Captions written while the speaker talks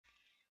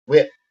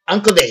with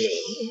Uncle Dave.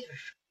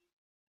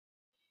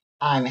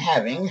 I'm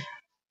having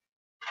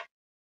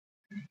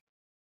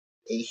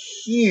a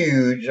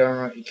huge, I don't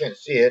know if you can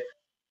see it,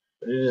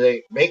 but it is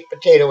a baked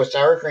potato with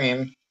sour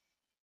cream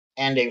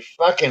and a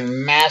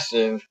fucking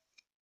massive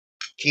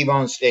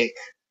T-bone steak.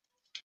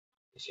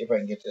 Let's see if I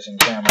can get this in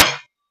camera.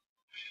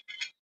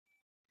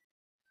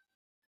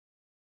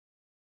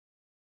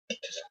 Get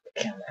this on the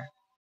camera.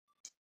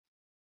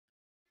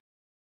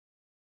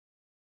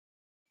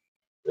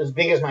 It's as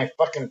big as my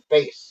fucking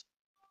face.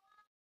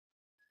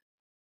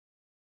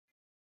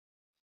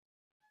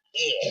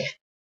 Yeah.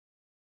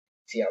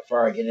 See how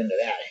far I get into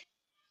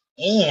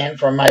that. And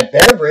for my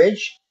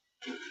beverage,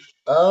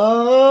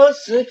 oh,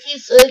 Suki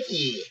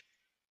Suki.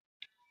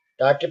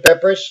 Dr.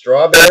 Pepper,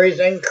 strawberries,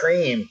 and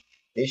cream.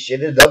 This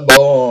shit is the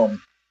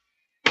bomb.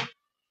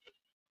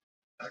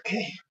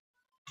 Okay.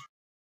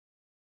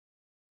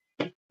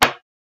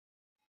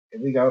 Here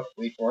we go.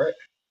 Wait for it.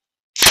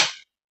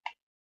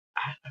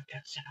 I've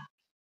got some.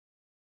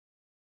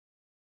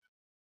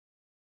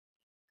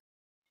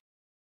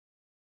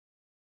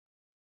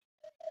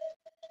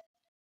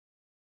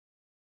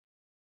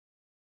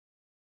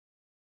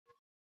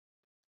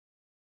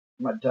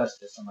 I'm gonna dust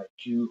this on like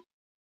two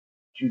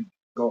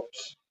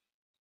gulps.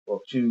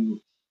 Well, two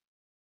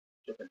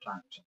different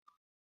times.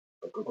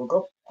 Go, go, go,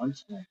 go.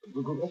 Once, and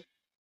go, go, go, go.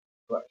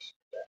 Twice.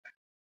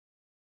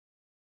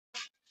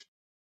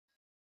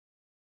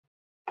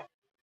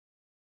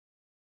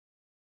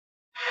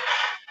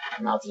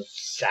 My mouth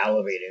is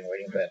salivating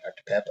waiting for that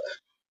Dr. Pepper.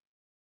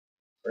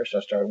 First, I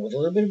started with a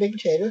little bit of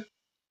baked potato. A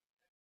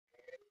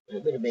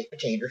little bit of baked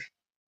potato.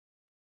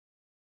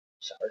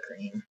 Sour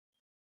cream.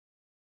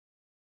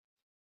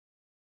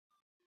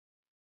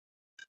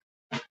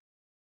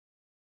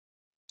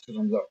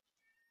 Thumbs up.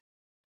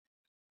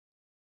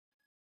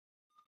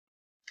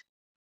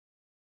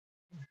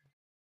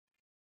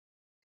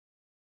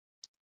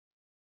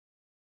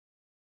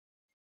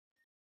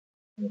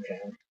 Okay.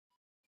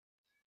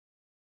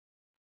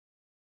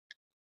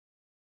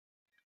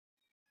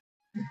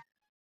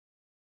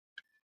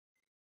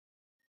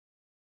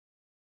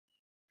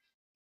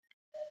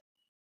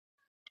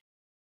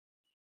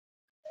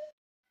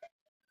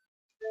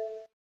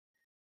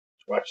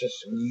 Watch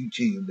this on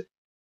YouTube.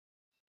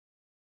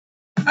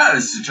 Hi,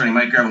 this is Attorney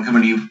Mike Graham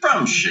coming to you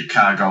from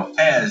Chicago,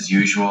 as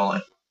usual.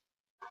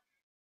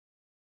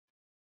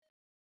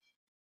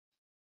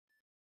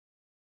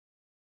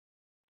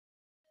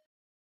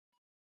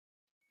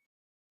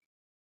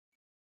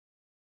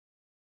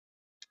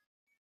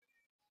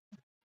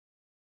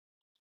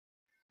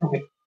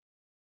 Let's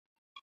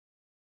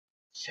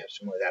have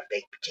some more of that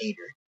baked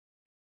potato.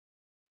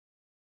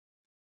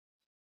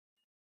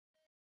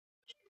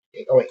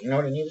 Oh, wait, you know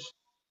what I need?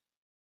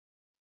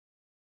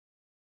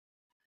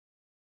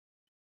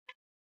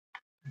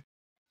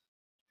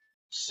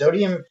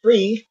 Sodium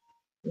free,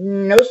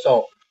 no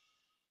salt.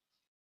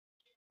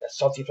 That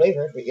salty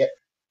flavor, but yet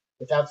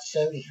without the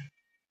sodium.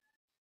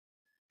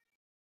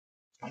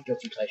 My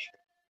guilty pleasure.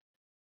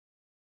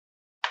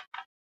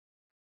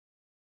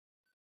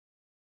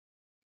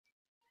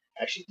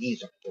 Actually,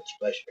 these are my guilty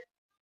pleasure.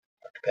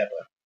 Dr.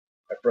 Pepper.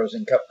 A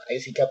frozen cup, an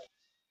icy cup.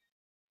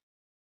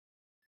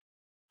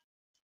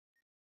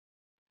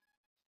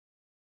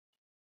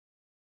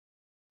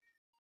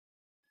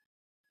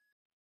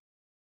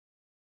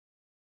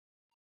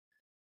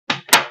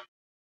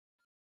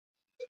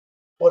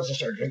 Once I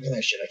start drinking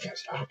this shit, I can't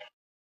stop.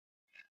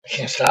 I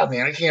can't stop,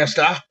 man. I can't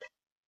stop.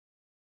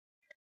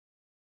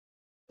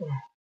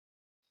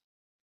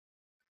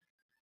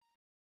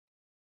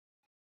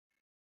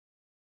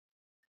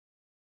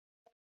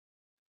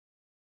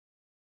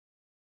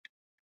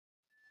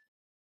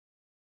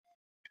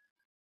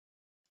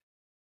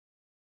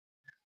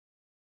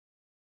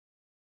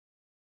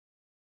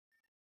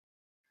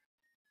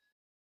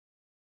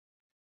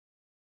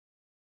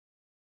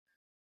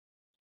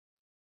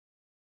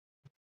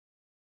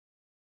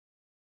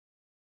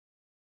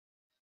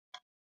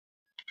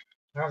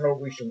 I don't know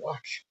what we should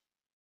watch.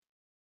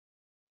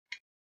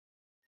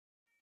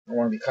 I don't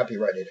want to be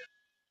copyrighted.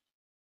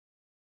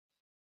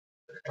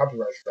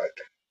 Copyright strike.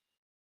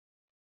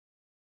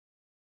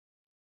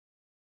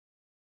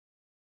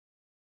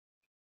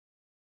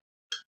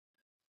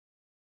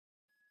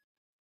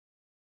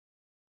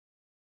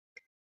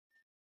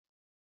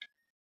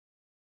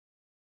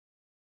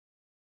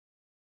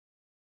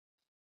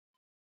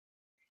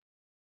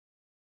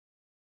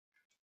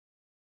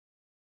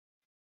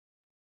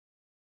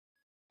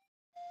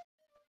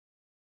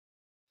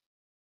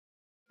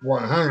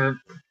 $100.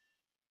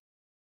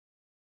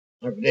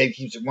 If Dave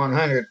keeps it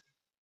 100.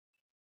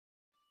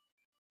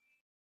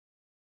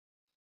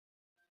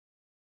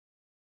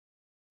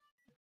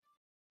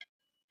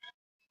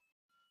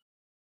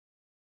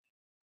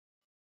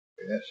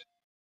 Yes.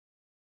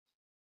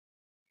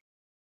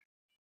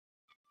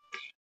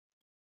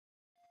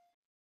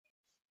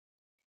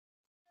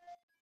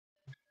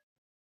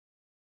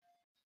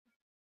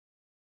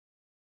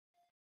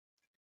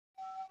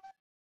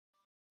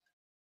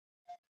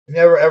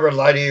 Never ever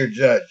lie to your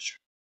judge.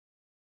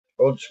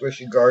 Old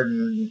Squishy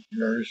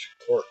Gardeners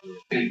Courtroom.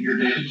 You're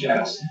David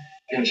Jackson.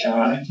 Yes, Your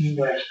Honor.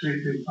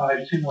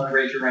 19-33521.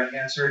 Raise your right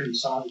hand, sir. You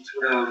solemnly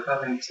swear or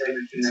affirm the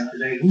statement you make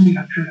today will be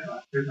the truth,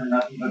 and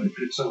nothing but the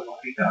truth, so help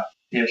you God.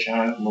 Yes, Your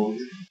Honor.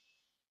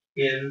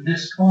 In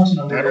this clause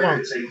number,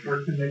 there is a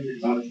first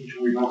amendment motion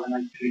to revoke an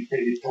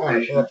adjudicated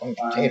probation.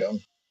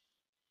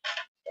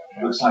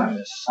 Looks like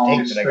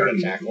August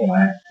 30th.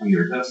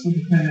 Clear. Does the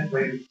defendant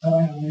waive the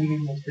time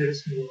reading of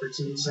this in order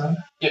to the son?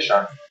 Yes,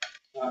 Your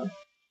Honor.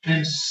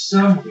 In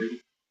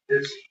summary,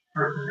 this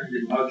first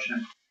amendment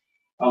motion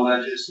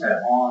alleges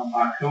that on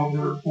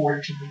October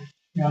 14,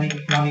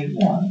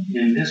 2021,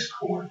 in this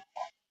court,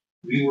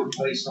 we were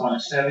placed on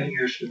 7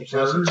 years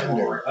deferred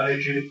or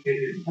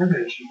unadjudicated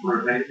probation for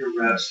evaded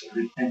arrest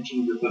and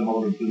detention with a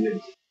motor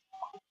vehicle.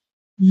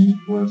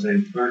 Was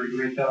a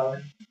third-degree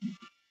felony?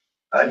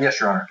 Yes,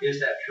 Your Honor. Is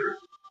that true?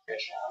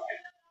 Yes, Your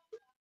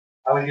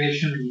Honor.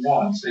 Allegation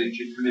 1 states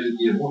you committed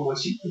the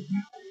what's he?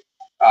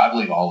 I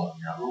believe all of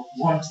them, Your Honor.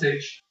 1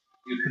 states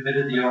you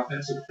committed the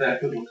offensive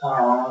theft of a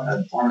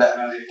firearm on that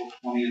April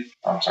 20th.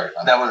 I'm sorry,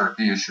 that was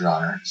refused, Your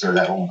Honor. So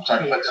that one.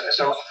 Sorry, but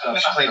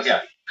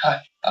yeah.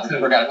 I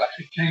forgot about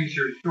it. Change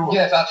your story.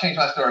 Yes, I'll change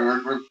my story.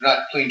 We're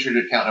not clean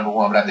treated count number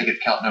 1, but I think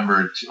it's count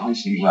number 2. Let me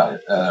see.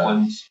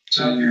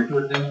 So you're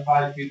to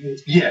identify people?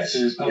 Yes.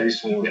 Yes.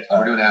 We're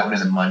doing that one in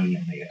the money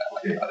and the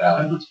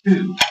number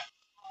 2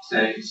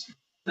 says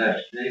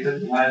that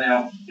David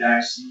Lionel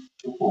Jackson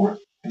IV,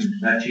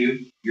 that's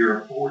you? You're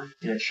a 4?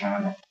 Yes, Your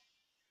Honor.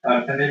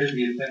 Committed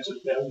the offense of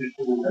failure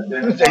to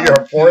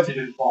identify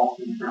fugitive false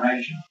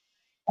information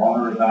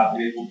on or about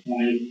April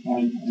 20th,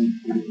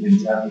 2022 in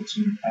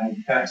Jefferson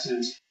County,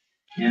 Texas,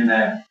 in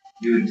that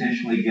you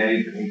intentionally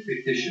gave a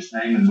fictitious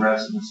name and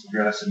residence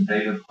address and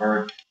date of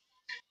birth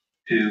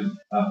to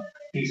a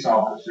peace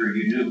officer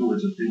you knew who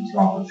was a peace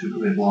officer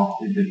who had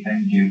lawfully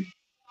detained you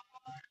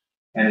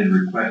and had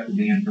requested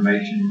the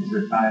information at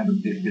the time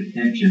of the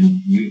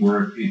detention you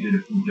were a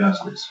fugitive from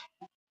justice.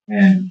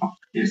 And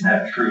is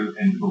that true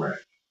and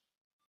correct?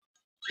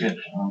 Yes.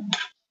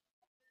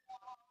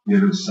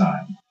 Give it a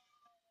sign.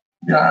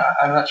 Yeah,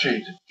 I'm not sure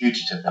he's a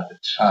fugitive at the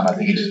time. I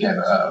think he just gave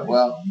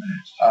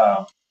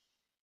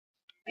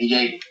he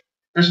gave,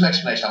 there's an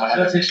explanation. I'm going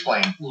to have to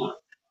explain. Look,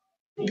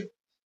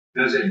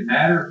 does it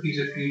matter if he's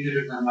a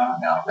fugitive or not?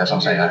 No, that's what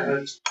I'm saying.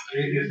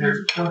 If there's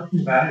a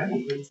question about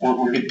it,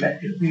 we'll get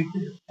back to the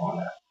fugitive on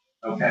that.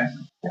 Okay?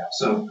 Yeah.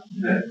 So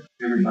that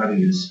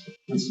everybody is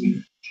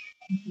listening.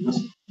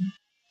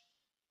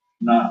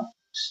 Not,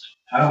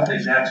 I don't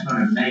think that's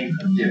going to make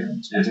a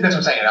difference. That's what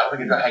I'm saying. I don't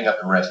think it's going to hang up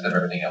the rest of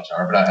everything else,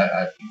 but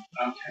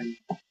okay.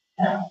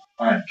 All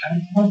right.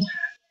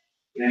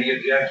 Any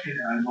objection?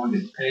 I'm going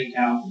to take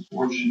out the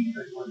portion.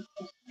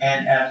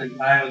 And at the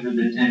time of the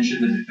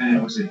detention, the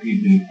defendant was a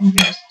fugitive from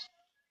justice.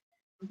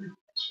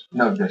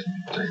 No objection.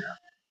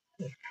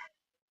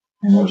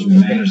 And what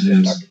remains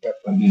is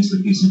against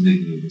the piece of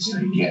dignity of the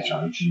state. Yes,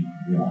 John.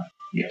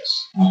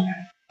 Yes.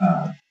 Okay.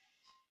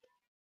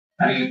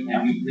 Have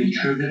you been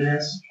true to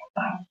this?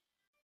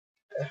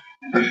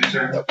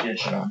 Sir?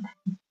 Yes, Your Honor.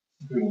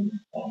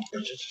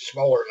 It's just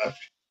smaller enough.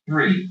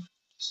 3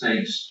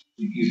 states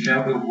you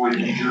fail to avoid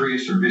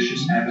injurious or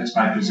vicious habits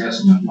by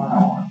possessing a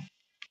firearm.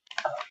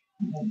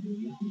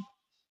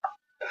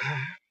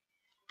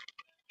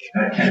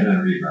 That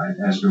can't be right,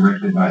 as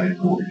directed by the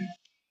court.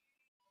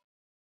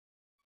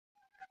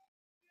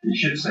 It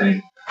should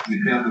say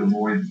you fail to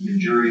avoid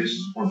injurious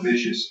or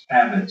vicious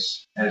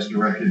habits as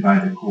directed by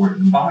the court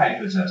by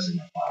possessing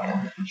a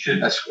firearm. It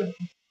should. That's good.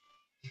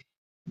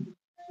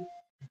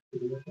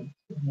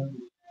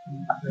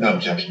 No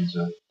objections.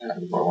 The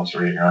court wants to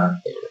read, Your Honor.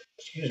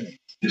 Excuse me.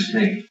 Just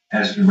take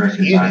as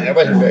directed by the that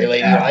wasn't very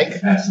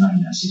ladylike. That's not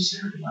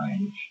necessary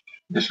language.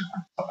 Just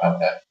about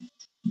that.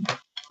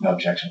 No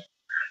objection.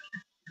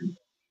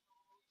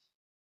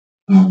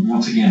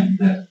 Once again,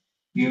 that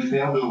you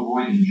fail to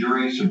avoid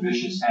injurious or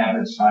vicious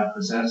habits by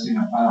possessing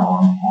a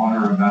firearm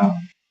on or about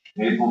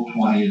April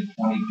 20th,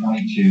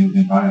 2022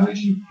 in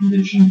violation of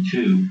Condition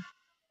 2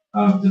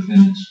 of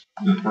Defendant's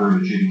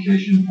Deferred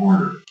Adjudication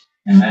Order.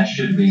 And that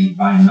should be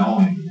by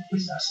knowingly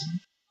possessing.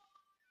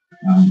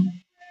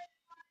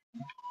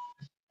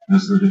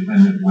 Does the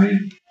defendant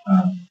waive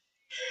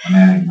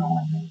adding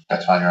knowingly?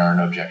 That's fine, Your Honor.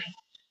 No objection.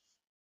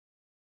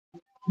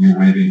 You're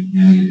waiving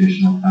any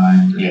additional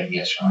time to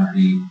yes, Your Honor.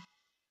 Be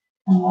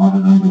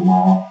allotted under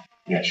law?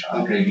 Yes, Your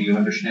Honor. Okay, do you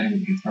understand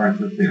what you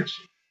charged with there?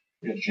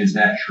 Is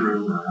that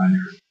true or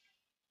untrue?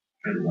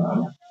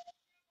 True.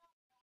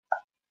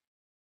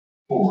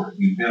 4,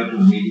 you failed to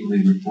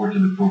immediately report to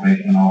the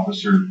probation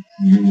officer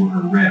your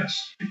arrest.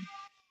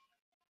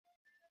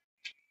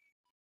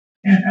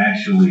 And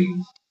actually,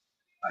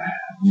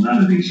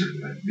 none of these are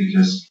good,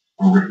 because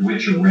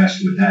which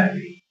arrest would that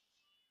be?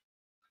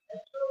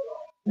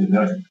 It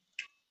doesn't.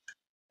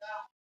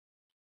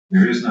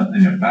 There is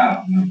nothing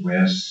about an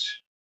arrest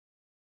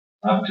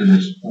up to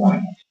this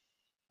point.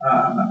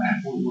 We're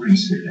going to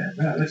say that.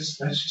 That's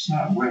just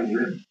not well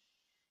written.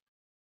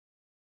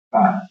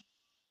 5.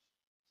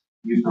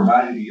 You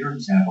provided a urine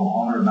sample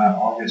on or about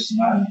August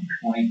 9,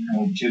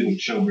 2022,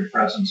 which showed the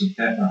presence of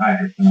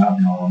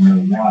tetrahydrocannabidiol or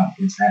marijuana.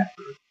 Is that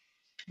true?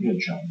 Good,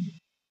 John.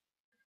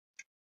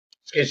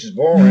 This case is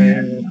boring.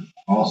 And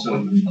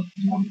also, were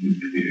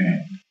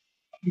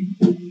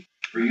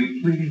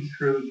you pleading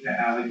true to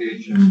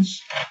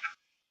allegations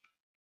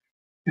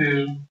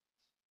 2,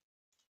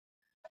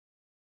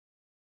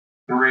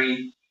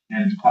 3,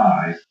 and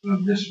 5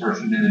 of this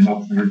person in the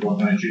motion to revoke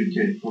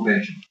unadjudicated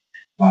probation?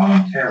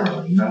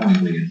 Voluntarily,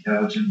 knowingly,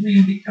 intelligently,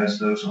 and because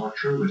those are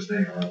true as they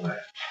are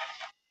alleged.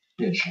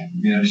 Yes,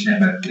 you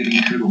understand that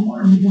pleading true to one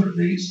or more of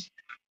these,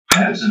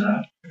 that is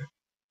enough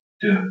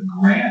to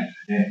grant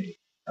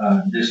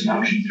this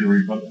motion to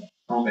revoke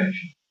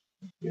probation.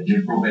 If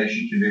your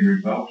probation to be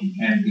revoked, you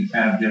can be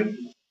found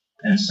guilty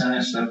and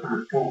sentenced up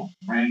for a full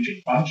range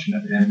of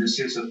punishment. And this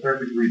is a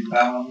third-degree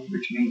felony,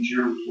 which means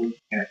you're looking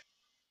at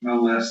no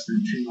less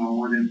than 2 or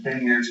more than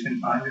 10 years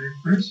confinement in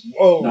prison.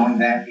 Whoa. Knowing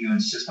that, you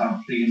insist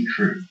on pleading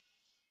true.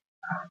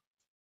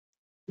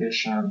 Yes,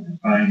 Sean.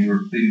 Find you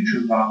are pleading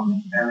true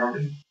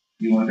voluntarily.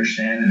 You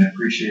understand and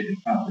appreciate the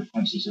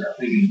consequences of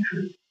pleading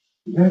true.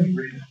 You ready,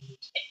 Rita?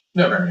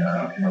 No, very good.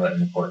 I'm letting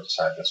the court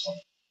decide this one.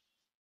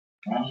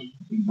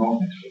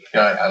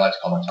 I'd like to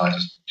call my time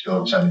just to go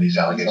over some of these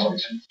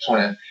allegations.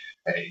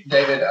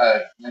 David,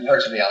 you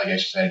heard some of the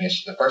allegations made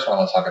against you. The first one I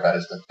want to talk about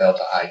is the fail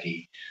to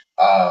ID.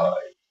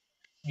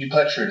 You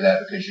pled true to that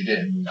because you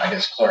didn't, I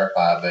guess,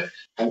 clarify, but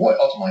what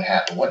ultimately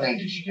happened? What name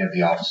did you give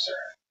the officer?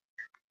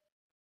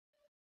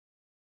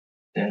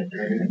 The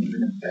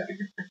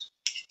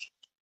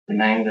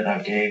name that I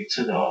gave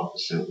to the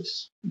officer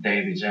was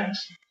David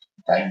Jackson.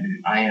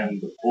 I am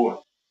the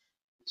fourth.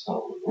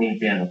 So me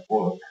being the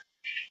fourth,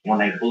 when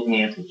they booked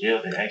me into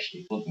jail, they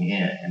actually booked me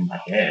in my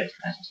dad's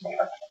name.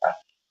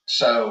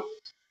 So,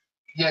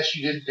 yes,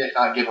 you did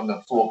not give them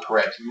the full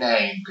correct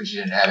name because you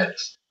didn't have it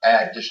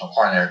add additional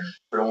part in there,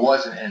 but it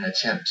wasn't an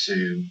attempt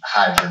to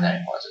hide your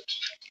name, was it?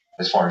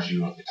 As far as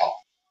you recall.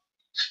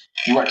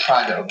 You weren't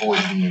trying to avoid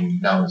being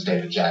known as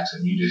David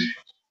Jackson. You just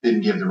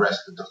didn't give the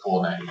rest of the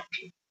full name.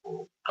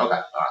 Okay, all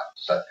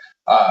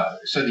right.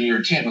 So your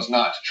intent was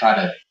not to try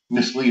to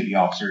mislead the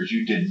officers.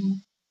 You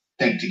didn't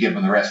think to give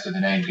them the rest of the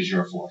name because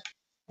you're a fourth.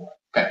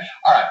 Okay,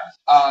 all right.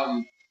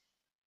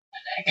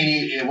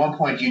 And at one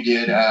point you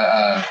did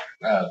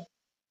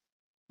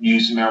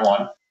use some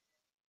marijuana.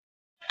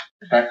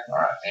 Okay, all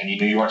right. And you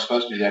knew you weren't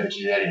supposed to do that, but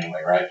you did that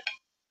anyway, right?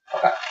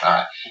 Okay, all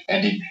right.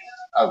 And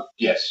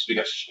yes, speak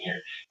up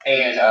here.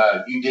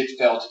 And you did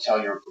fail to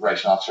tell your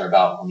probation officer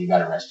about when you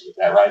got arrested. Is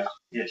that right?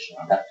 Yes, sir.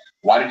 Okay.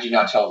 Why did you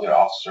not tell the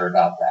officer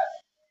about that?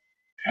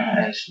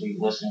 I actually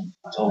wasn't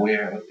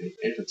aware of it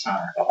at the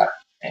time. Okay.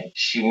 And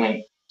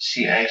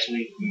she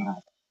actually,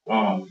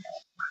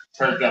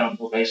 first got on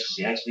probation,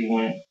 she actually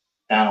went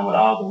down with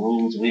all the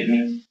rules with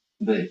me,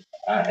 but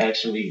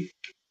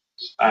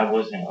I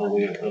wasn't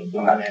aware of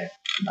doing that.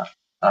 No.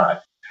 All right.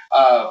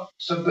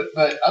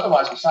 But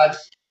otherwise, besides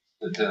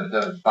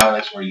the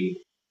violation where you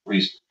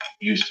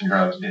used some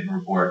drugs and didn't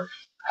report,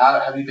 how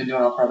have you been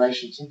doing on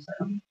probation since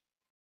then?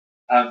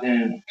 I've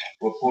been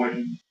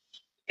reporting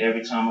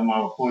every time on my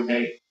report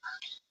date.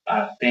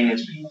 I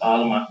finished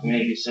all of my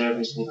community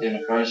service within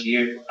the first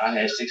year. I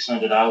had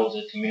 600 hours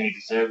of community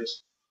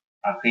service.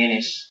 I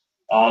finished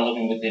all of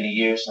them within a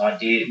year, so I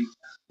did. As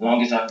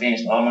long as I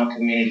finished all my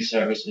community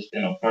service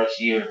within the first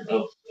year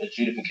of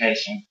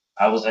adjudication,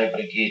 I was able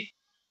to get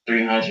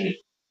 300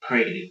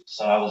 credited.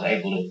 So I was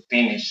able to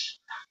finish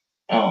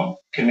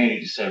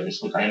community service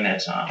within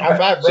that time. High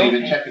five, bro. So you've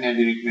been checking in,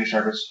 doing community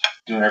service,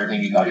 doing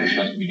everything you thought you were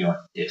supposed to be doing.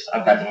 Yes,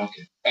 I've been doing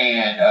it.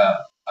 And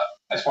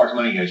as far as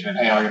money goes, you've been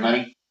paying all your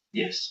money?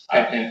 Yes,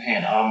 I've been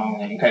paying all my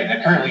money. Okay,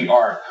 now currently you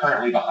are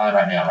behind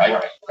right now,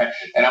 right? Okay,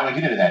 and I want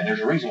to get into that. And there's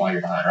a reason why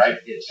you're behind, right?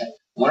 Yes.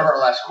 One of our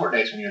last court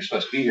dates when you were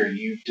supposed to be here,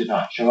 you did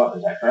not show up.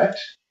 Is that correct?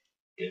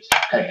 Yes.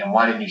 Okay, and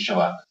why didn't you show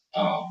up?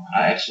 I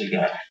actually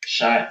got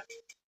shot,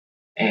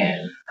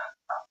 and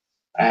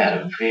I had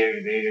a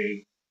very,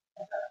 very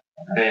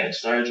bad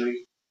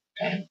surgery,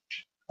 and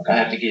I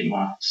had to get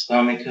my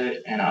stomach cut,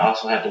 and I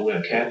also have to wear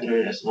a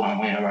catheter. That's what I'm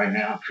wearing right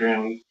now.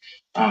 Currently,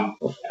 I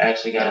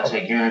actually got to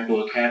take urine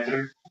through a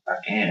catheter,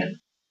 and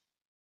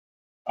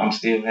I'm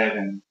still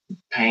having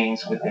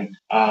pains within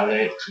all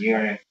that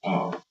urine.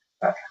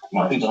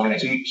 My stomach.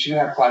 So you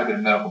have quite a bit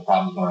of medical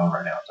problems going on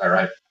right now. Is that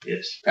right?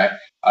 Yes.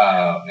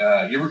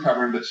 Okay. You're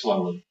recovering, but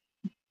slowly.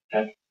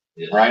 Okay.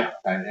 Yes. Right.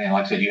 And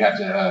like I said, you have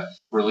to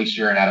release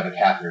urine out of a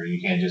catheter.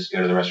 You can't just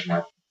go to the restroom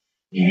like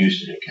you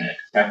used to do.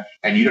 Okay.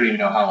 And you don't even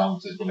know how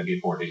long this is going to be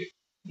for, do you?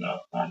 No,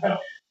 I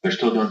don't. They're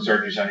still doing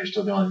surgeries on you.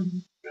 Still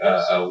doing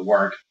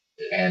work,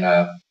 and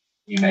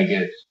you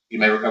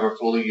may recover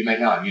fully. You may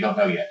not. You don't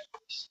know yet.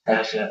 I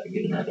actually have to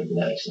get another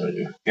bladder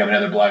surgery. You have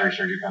another bladder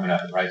surgery coming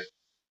up, right?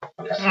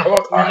 Okay.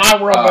 Welcome to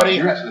my world, buddy.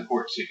 You're asking the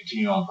court to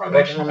continue on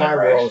probation. Welcome to my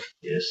world.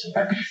 Yes.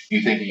 Okay.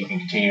 You think that you can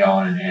continue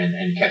on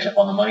and catch up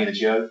on the money that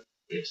you owe?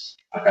 Yes.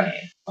 Okay.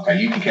 Okay.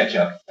 You can catch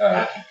up.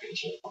 I can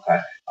catch up. Okay.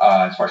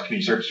 As far as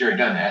community service, you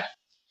already done that.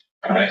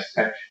 Okay.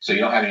 So you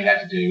don't have any of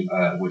that to do,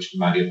 which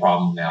might be a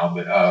problem now.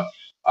 But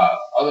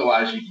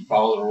Otherwise, you can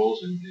follow the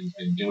rules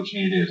and do what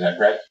you need to do. Is that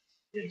correct?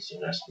 Yes, sir,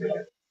 that's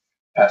correct.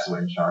 Pass the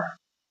witness, Your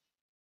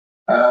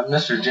Honor.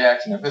 Mr.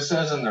 Jackson, if it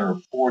says in the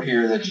report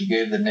here that you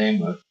gave the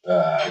name of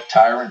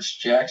Tyrants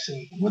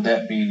Jackson, would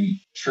that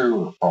be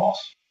true or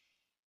false?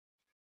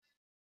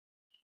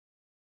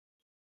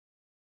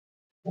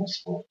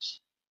 That's false.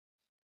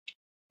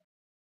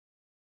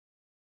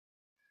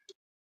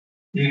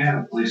 Do you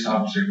have a police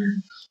officer here?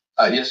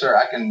 Yes, sir.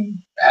 I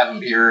can have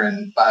him here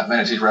in 5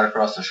 minutes. He's right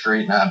across the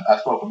street, and I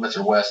spoke with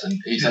Mr. West, and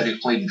he said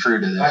he's pleading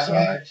true to this. I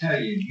can't tell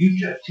you, you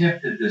just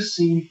attempted to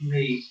deceive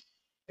me,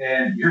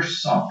 and you're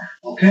sunk.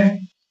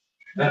 Okay,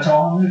 that's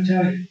all I'm going to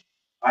tell you.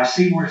 I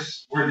see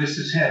where this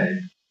is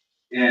headed,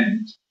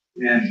 and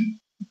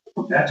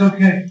that's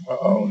okay.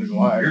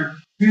 Your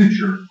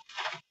future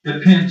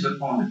depends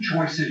upon the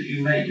choices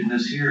you make in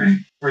this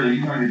hearing, whether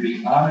you're going to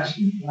be honest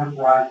and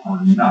forthright or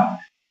not.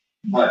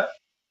 But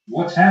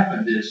what's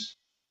happened is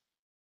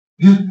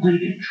you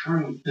pleaded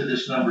true to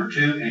this number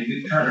 2, and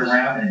you turned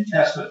around and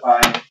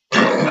testified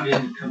that you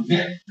didn't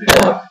commit the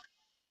crime.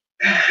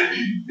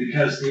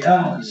 Because the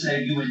elements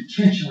say you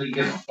intentionally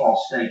give a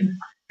false statement,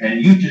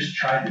 and you just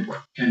tried to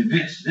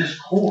convince this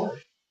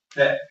court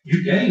that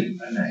you gave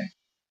a name.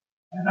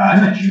 And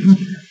I'm a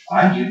junior.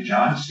 I give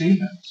John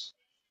Stevens.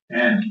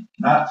 And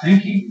not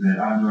thinking that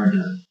I'm going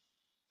to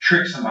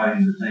trick somebody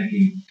into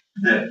thinking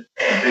that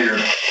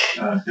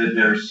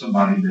there's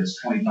somebody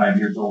that's 25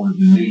 years older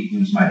than me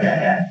who's my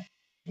dad,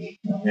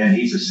 and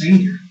he's a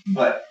senior.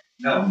 But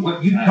no,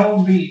 what you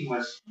told me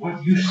was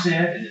what you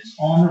said, and it's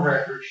on the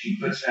record. She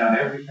puts down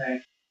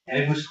everything,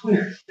 and it was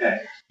clear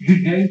that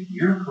you gave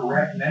your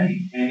correct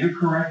name, and your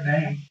correct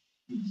name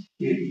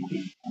it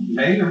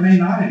may or may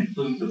not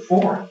include the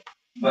 4th,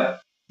 but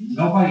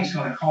nobody's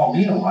going to call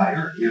me a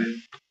liar if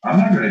I'm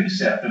not going to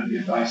accept him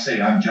if I say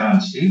I'm John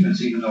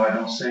Stevens, even though I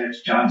don't say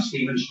it's John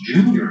Stevens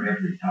Jr.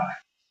 every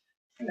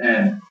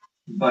time.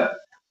 But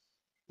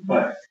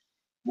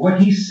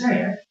what he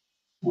said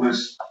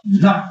was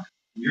not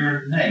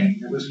your name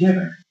that was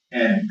given.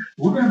 And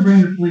we're going to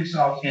bring the police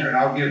officer, and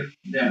I'll give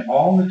them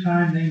all the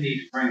time they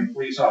need to bring the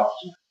police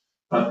officer.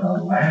 But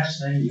the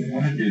last thing you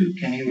want to do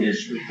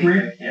is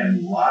trick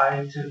and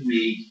lie to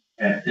me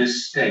at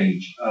this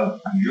stage of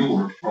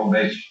your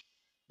probation.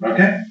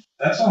 Okay?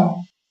 That's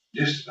all.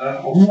 Just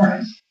a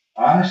warning.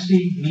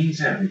 Honesty means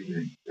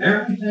everything.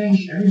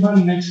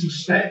 Everybody makes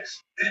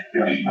mistakes.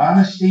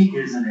 Honesty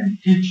is an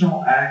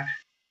intentional act.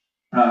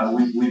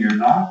 When you're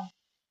not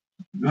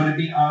going to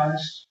be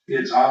honest,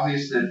 it's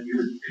obvious that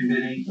you're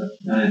committing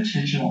an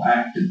intentional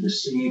act to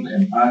deceive,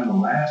 and I'm the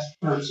last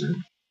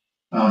person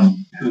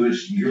who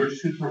is your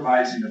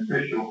supervising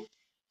official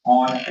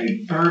on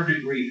a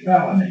 3rd-degree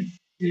felony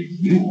if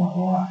you want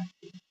to lie.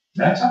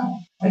 That's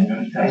all.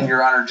 And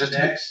Your Honor, just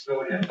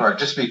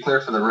to be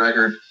clear for the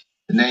record,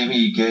 the name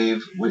he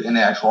gave in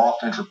the actual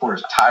offense report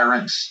is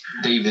Tyrants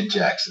David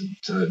Jackson.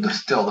 So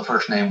still the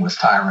first name was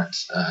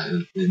Tyrants,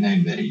 the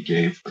name that he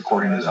gave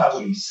according to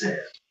what he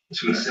said.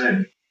 He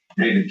said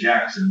David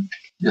Jackson.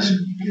 Yes, sir.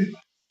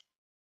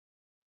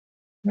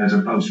 As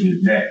opposed to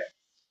his dad.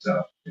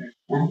 So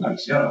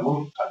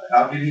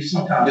I'll give you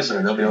some time. Yes,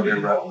 sir. They'll be over here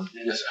right with.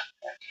 Yes, sir.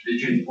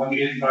 Did you want to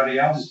get anybody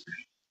else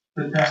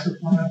to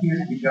testify up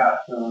here? We got.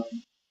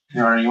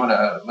 Your Honor, you want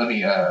to let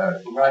me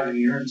right in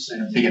here and say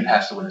he can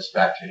pass the witness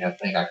back to you. I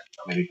think I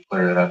maybe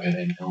clear that up and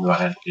we don't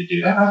have to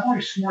do that. I've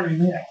already sworn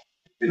him in.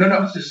 If he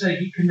wants to say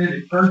he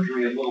committed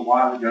perjury a little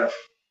while ago,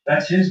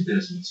 that's his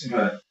business.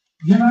 But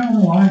you're not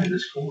going to lie to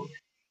this court.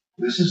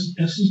 This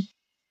is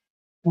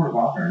court of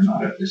honor,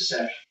 not a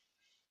deception.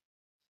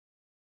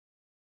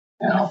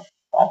 Now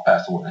I'll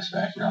pass the witness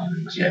back. Your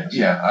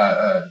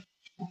Honor.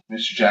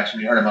 Mr.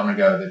 Jackson, you heard a moment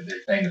ago that they're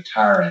saying the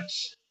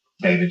Tyrants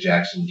David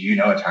Jackson. Do you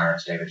know a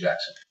Tyrants David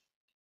Jackson?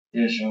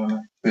 Yes, Your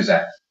Honor. Who's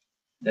that?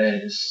 That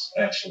is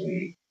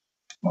actually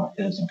my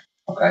cousin.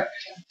 Okay.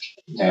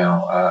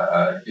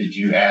 Now, did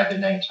you add the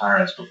name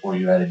Tyrants before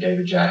you added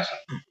David Jackson?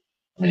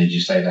 I mean, did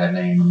you say that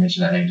name or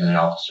mention that name to the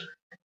officer?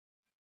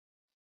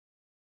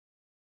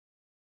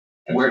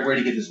 Where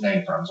did you get this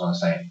name from? Is what I'm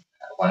saying.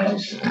 Why did you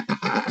say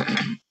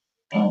that?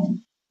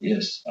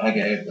 Yes, I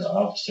gave the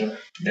officer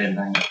that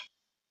name,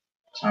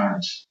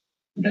 Tyrants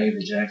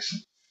David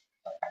Jackson.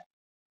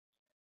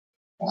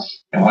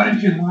 And why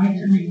did you lie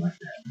to me like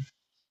that?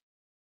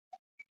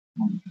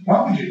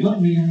 Why would you look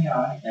me in the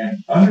eye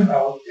and under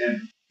oath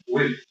and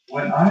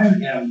when I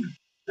am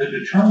the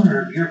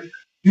determiner of your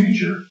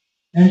future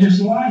and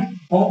just lie,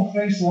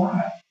 bold-faced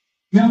lie?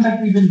 You don't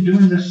think we've been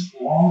doing this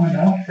long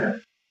enough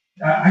that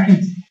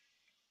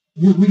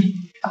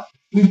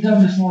we've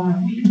done this long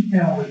enough. We can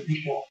tell when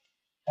people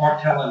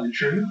aren't telling the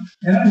truth.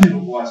 And I knew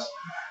it was.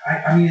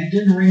 I mean, it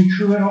didn't ring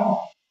true at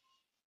all.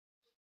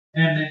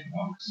 And it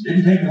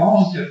didn't take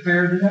long to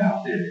ferret it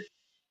out, did it?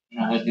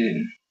 No, it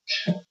didn't.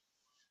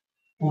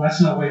 Well,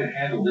 that's no way to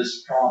handle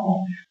this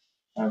problem.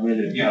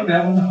 You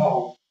fell in the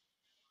hole.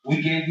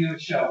 We gave you a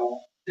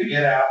shovel to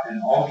get out,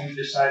 and all you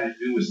decided to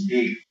do was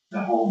dig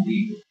the hole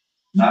deeper,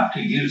 not to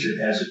use it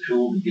as a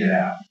tool to get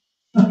out.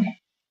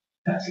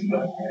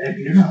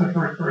 You're not the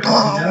first person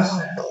who does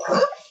that.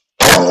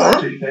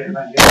 So you take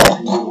about getting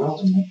into the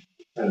wilderness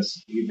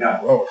because you've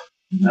got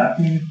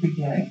nothing to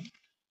gain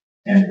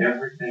and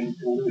everything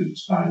to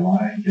lose by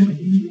lying to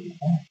me.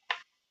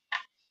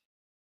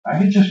 I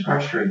get just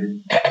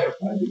frustrated because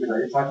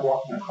it's like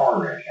walking a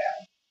car wreck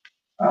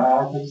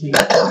out.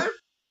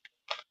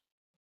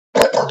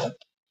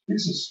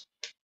 This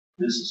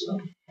is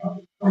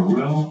a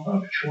room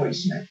of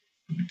choice making.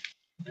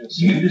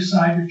 You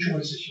decide your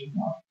choices you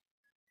want.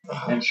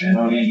 And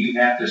you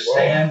have to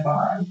stand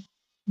by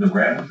the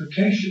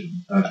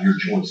ramification of your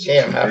choices.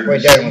 Okay, I'm halfway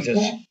done with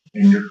this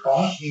in your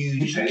car,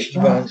 huge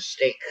T-bone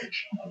steak.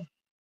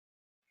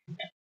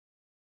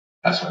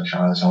 That's what,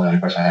 Sean. That's the only other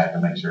question I had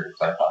to make sure to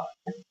clarify.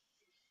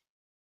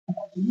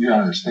 Your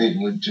Honor, the state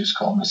would just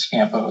call Miss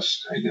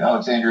Campos,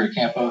 Alexandria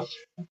Campos.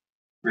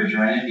 Raise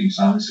your hand. You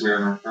solemnly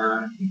swear or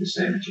affirm that the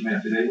statement you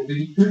made today will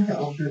be the truth, the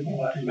whole truth, and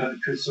nothing but the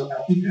truth, so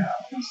help you God.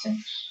 Yes, sir.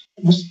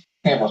 Miss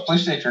Campos,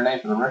 please state your name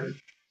for the record.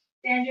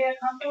 Andrea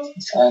Campos.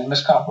 And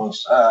Miss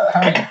Campos, how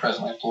are you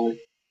presently employed?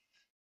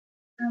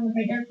 I'm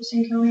a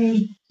Jefferson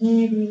County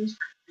Community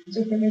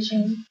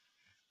Supervision.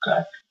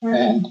 Okay.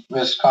 And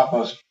Miss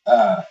Campos,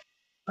 are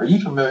you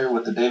familiar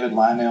with the David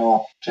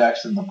Lionel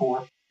Jackson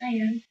IV? I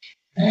am.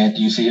 And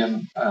do you see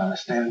him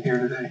standing here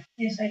today?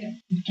 Yes, I do.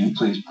 Could you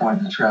please point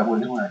and describe what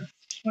he's wearing?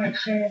 White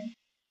shirt,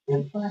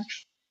 black.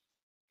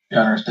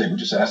 Your Honor, statement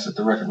just asked that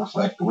the record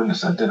reflect the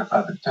witness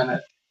identified the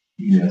defendant.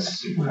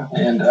 Yes.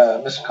 And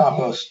Mr.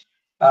 Campos,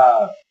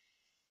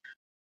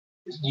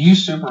 you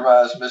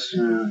supervise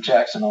Mr.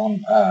 Jackson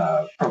on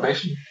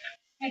probation?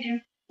 I do.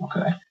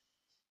 Okay.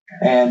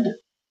 And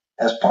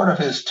as part of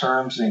his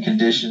terms and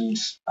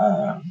conditions,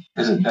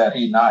 is it that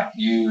he not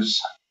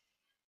use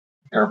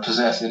or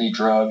possess any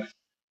drug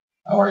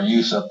or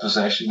use of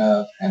possession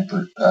of and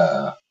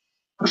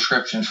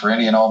prescriptions for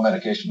any and all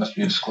medication must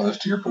be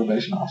disclosed to your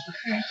probation officer?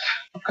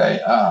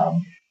 Okay.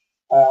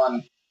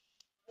 On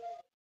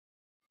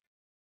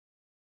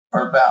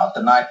or about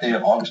the 9th day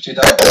of August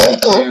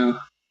 2022,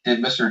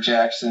 did Mr.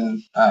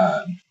 Jackson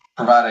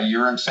provide a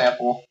urine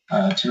sample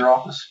to your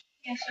office?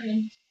 Yes, I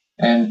did.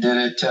 And did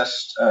it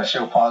test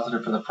show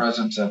positive for the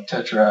presence of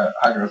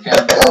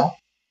tetrahydrocannabinol?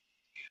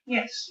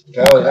 Yes.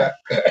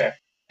 Okay.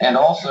 And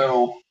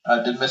also,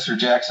 did Mr.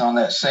 Jackson on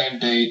that same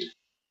date,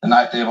 the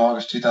 9th day of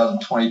August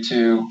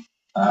 2022,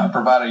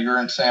 provide a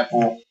urine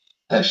sample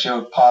that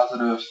showed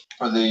positive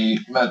for the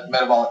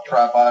metabolic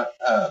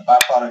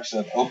byproducts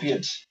of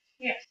opiates?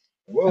 Yes.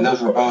 And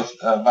those were both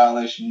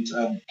violations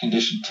of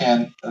Condition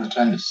 10 of the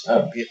defendant's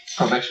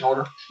probation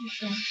order?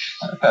 Sure.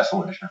 Pass the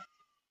witness.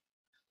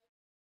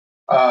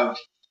 How's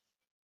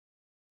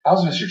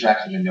Mr.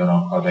 Jackson been doing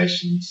on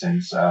probation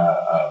since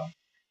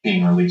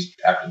being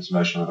released after this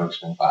motion revoke's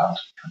been filed?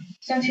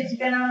 Since he's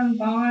been on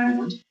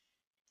bond,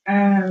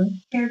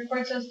 he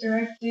reports as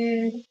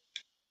directed.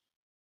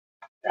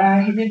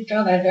 He did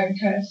fail that drug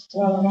test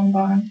while on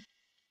bond.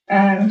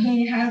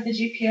 He has the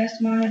GPS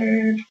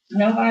monitored,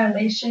 no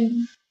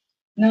violations,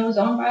 no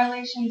zone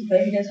violations,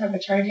 but he does have a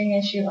charging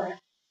issue, like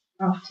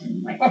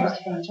often, like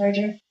almost on a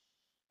charger.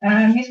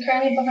 He's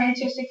currently behind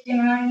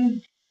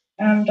 $269,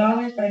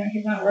 but I know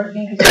he's not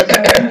working because he's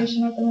got a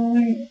condition at the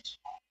moment.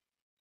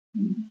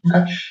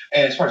 Okay.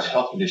 And as far as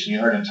health condition, you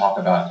heard him talk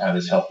about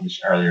this health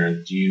condition earlier.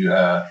 Do you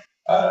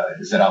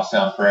does that all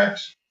sound correct?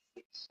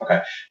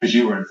 Okay, because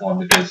you were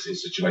informed of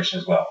his situation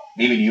as well.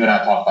 Even you and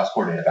I talked last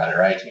quarter about it,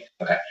 right?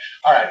 Okay.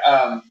 All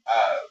right.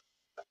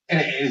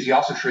 And is he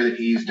also true that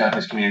he's done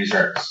his community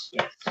service?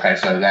 Yes. Okay,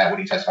 so that what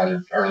he testified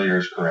earlier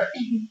is correct.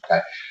 Mm-hmm.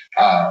 Okay.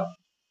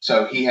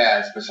 So he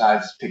has,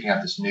 besides picking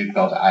up this new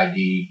Delta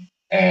ID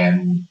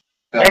and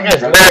that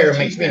guy's lawyer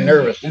makes me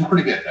nervous. Been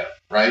pretty good though,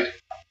 right?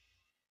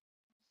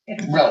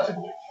 Yeah.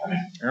 Relatively. I mean,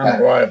 I don't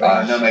know why,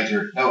 but no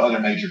other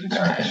major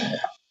concerns.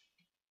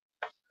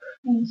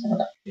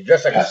 He's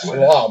just like a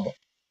slob.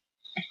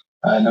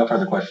 No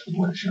further questions for the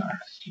witness, Your Honor.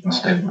 You can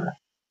stay where.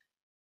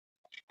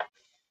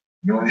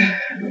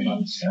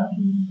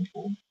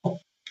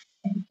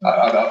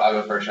 I'll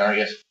go first, Your Honor.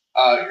 Yes.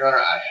 Your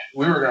Honor,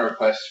 we were going to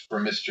request for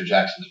Mr.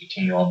 Jackson to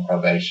continue on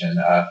probation.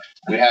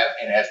 We have,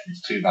 in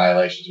essence, 2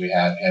 violations. We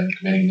have him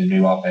committing the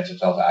new offensive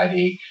Delta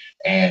ID,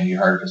 and you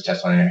heard his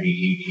testimony.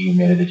 He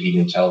admitted that he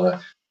did tell the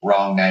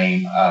wrong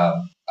name,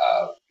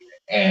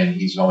 and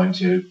he's going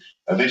to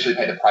eventually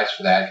pay the price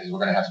for that because we're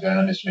going to have to go to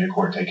a misdemeanor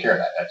court and take care of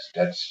that.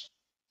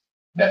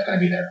 That's going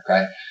to be there,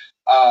 okay?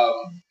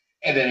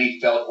 And then he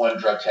failed 1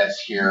 drug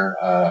test here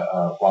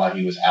while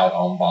he was out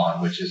on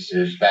bond, which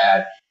is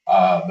bad,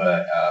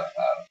 but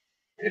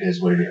it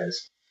is what it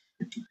is.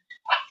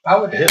 I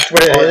would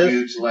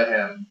argue to let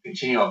him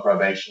continue on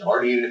probation,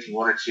 or even if he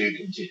wanted to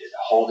continue,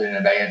 hold it in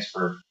abeyance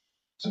for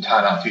some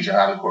time out in the future,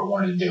 how the court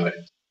wanted to do it,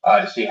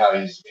 to see how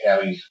he's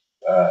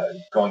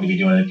going to be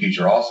doing in the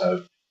future.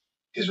 Also,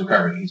 his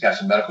recovery. He's got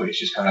some medical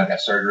issues coming up, got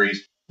surgeries.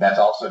 That's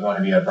also going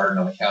to be a burden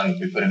on the county if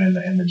we put him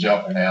in the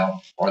jail for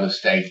now, or the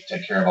state to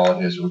take care of all of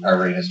his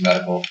recovery and his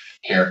medical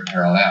care from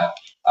here on out.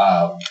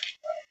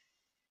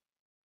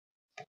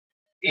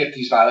 If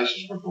these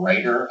violations were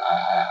greater,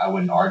 I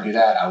wouldn't argue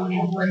that. I wouldn't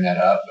even bring that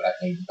up. But I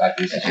think the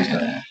fact is it's just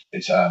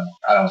it's I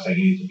don't think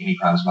any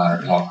crimes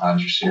minor, all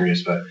crimes are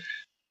serious, but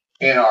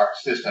in our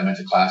system, it's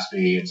a Class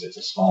B. It's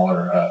a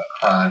smaller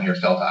crime here,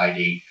 failed to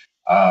ID.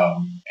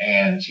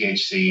 And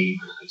THC,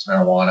 it's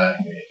marijuana.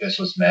 If this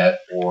was met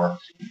or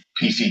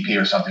PCP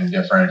or something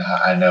different,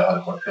 I know how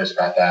the court feels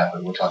about that,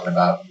 but we're talking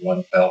about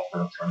one felt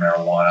for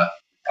marijuana.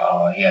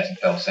 He hasn't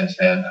felt since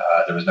then.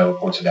 There was no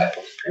reports of that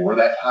before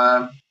that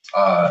time.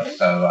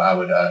 So I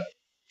would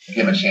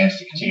give him a chance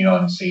to continue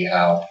on and see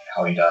how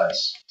he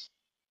does.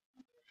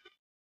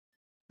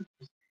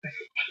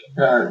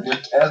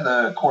 Just as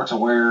the court's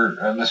aware,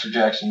 Mr.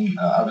 Jackson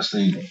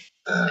obviously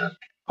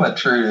pled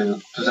true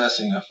to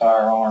possessing a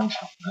firearm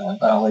in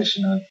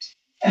violation of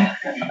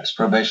his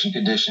probation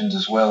conditions,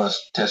 as well as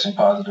testing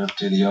positive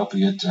to the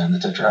opiate and the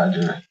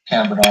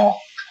tetrahydrocannabinol.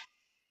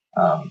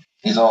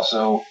 He's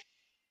also,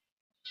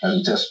 as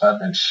he testified,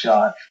 been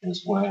shot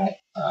as well,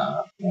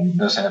 and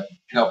does have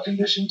health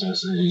conditions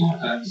as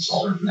That's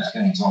what this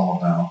thing's all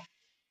about.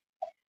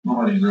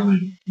 Nobody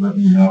really let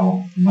me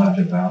know much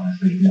about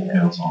the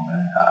details on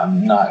that.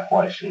 I'm not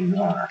quite sure,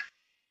 Your Honor.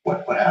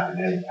 What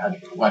happened?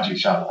 Why'd you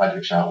shot? What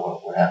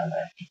happened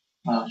there?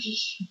 I was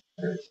just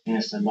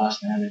innocent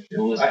bystander. It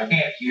was. I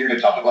can't hear you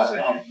talk about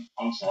it.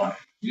 I'm sorry.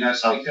 You gotta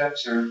speak up,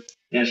 sir.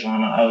 Yes, Your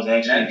Honor. I was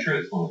actually. And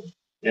truthfully.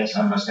 Yes,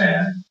 I sir. must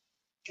add.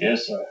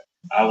 Yes, sir.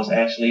 I was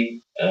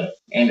actually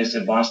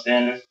innocent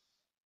bystander.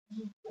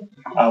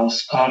 I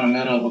was caught in the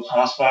middle of a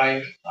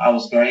crossfire. I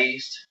was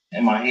grazed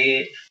in my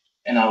head,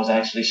 and I was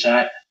actually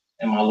shot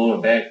in my lower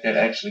back that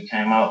actually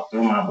came out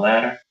through my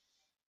bladder.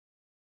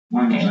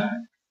 When was that?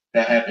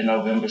 That happened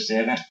November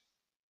 7th.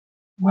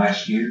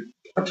 Last year?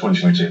 Of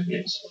 2022.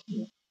 Yes.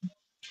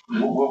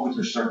 What were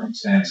the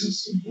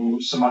circumstances?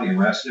 Was somebody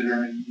arrested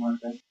or anything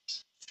like that?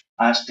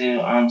 I'm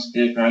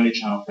still currently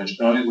trying to push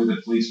through. Were the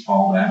police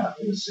called out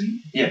to the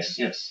scene? Yes.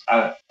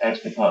 I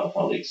actually called the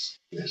police.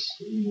 Yes.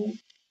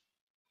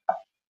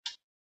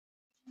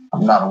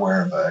 I'm not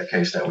aware of a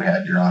case that we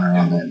had, Your Honor,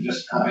 on that.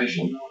 Just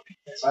probation.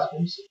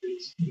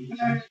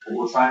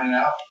 We're finding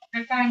out.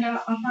 I found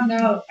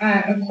out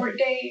at a court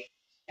date,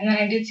 and then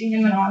I did see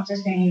him in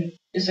office saying,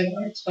 just like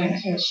explain that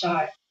he was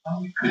shot.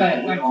 But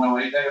we don't know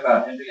anything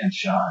about him being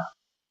shot.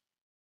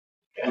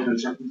 What the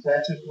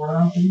circumstances were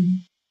on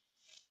him?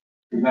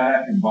 Did that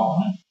happen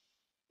involved?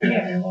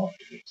 yeah.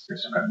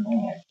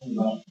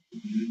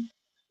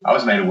 I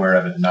was made aware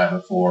of it the night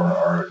before,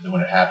 or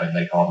when it happened.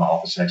 They called my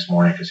office the next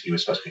morning because he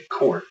was supposed to be in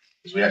court.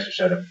 Because we actually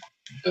showed up,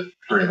 the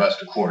three of us,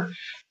 to court,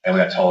 and we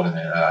got told, and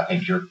then I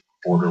think your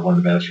order, one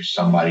of the bailiffs or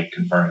somebody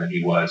confirmed that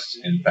he was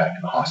in fact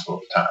in the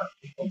hospital at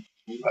the time.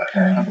 But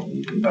I'd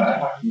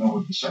like to know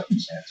what the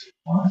circumstances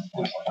were.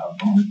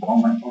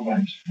 On my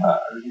probation.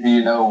 Do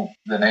you know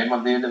the name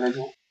of the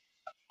individual?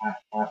 I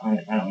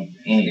don't.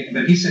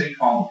 But he said he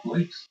called the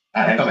police.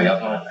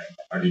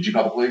 Or did you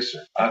call the police?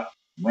 I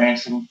ran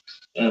some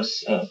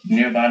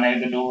nearby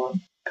neighbor door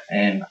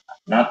and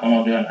knocked on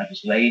the door, and I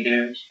just laid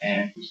there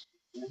and.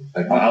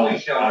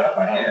 Police showed up,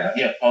 I guess.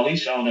 Yeah,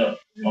 police showed up.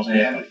 Most They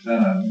haven't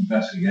done an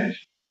investigation.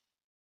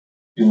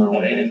 You remember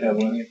what they didn't have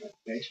any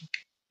investigation.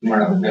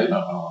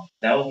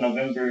 That was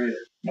November 7th.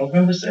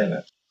 November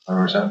 7th?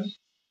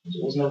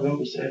 It was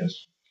November 7th.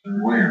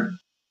 Where?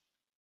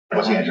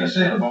 What's the address?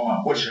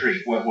 What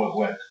street? What?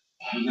 Was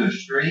it a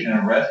street and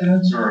a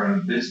residence or a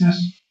business?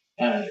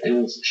 It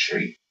was a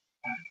street.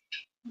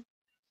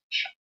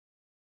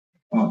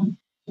 One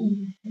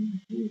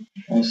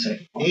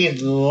second.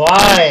 He's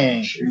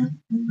lying.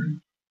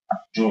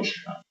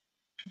 Georgetown.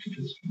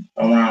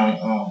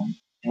 Around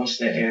what's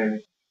that area?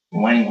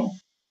 Langham.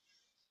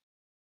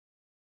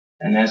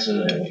 And that's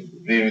a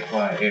very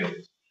quiet area.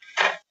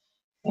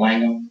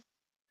 Langham,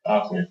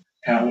 Auckland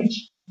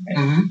College,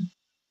 and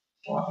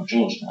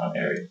Georgetown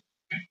area.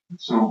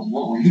 So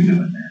what were you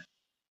doing there?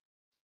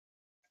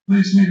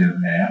 Leads me to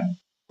that.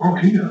 What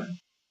were you doing?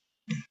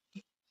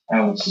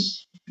 I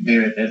was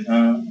there at that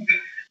time.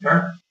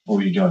 Sir? What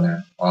were you doing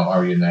there?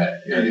 Are you in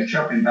that Yeah, area? you're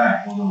jumping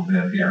back a little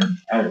bit here.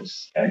 I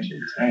was actually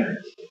staying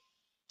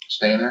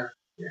Staying there?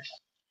 Yes.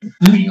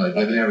 I mean, you like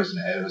living there? It was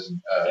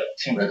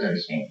temporary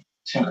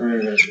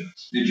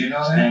residence. Did you know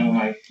that? Staying with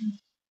my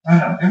I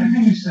know.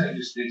 Everything you say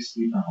just digs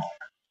deep in the heart.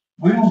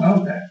 We don't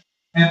know that.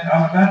 And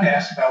I'm about to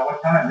ask about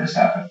what time this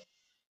happened.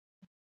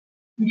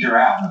 That you're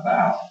out and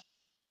about.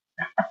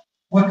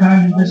 What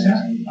time did this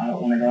happen? I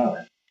don't know.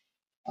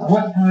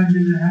 What time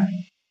did it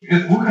happen?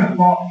 Because we're going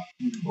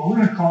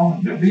to call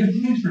and there'll be a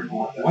police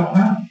report. What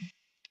time?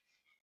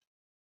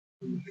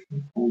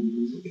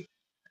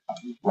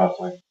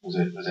 Roughly. Was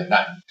it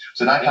night? Was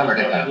it nighttime or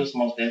It daytime? was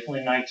most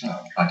definitely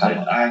nighttime. Nighttime.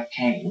 But I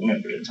can't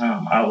remember the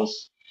time. I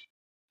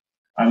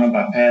remember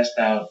I passed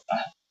out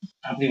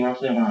probably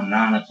roughly around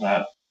 9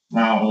 o'clock,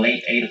 around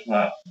late 8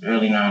 o'clock,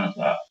 early 9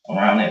 o'clock,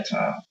 around that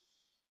time.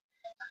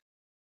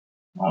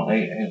 Around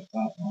late 8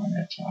 o'clock, around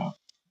that time.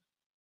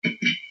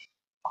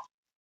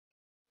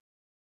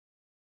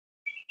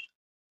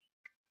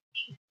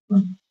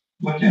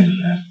 Look into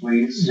that,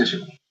 please. Yes, sir.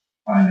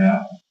 Find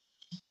out.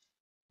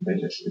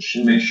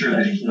 Should Make sure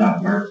that he's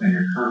not birthing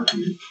or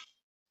curfew.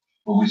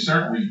 Well, we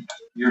certainly,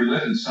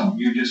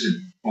 you just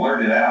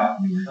blurted out,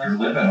 you're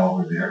living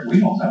over there. We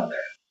don't know that.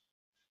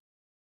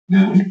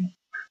 Do we?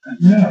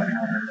 No.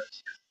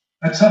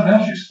 That's something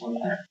else you split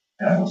there.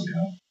 That was good.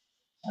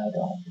 I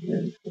don't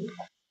believe it.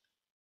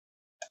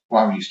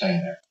 Why were you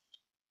staying there?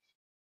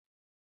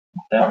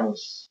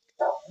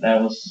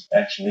 That was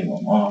actually my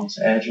mom's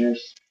address,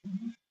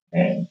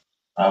 and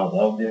I was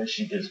over there.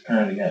 She just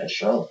currently had a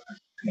stroke,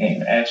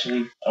 and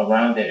actually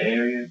around that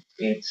area,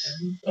 it's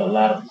a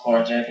lot of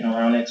carjacking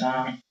around that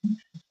time.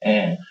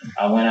 And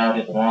I went out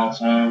at the wrong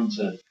time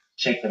to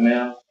check the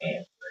mail,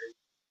 and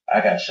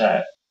I got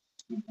shot.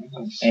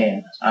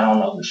 And I don't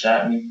know who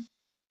shot me.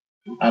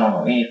 I don't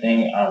know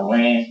anything. I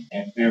ran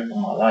in fear for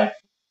my life.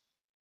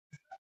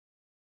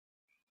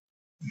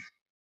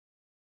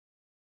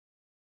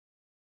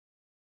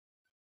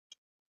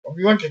 If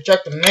you went to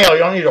check the mail, you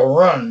don't need to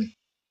run.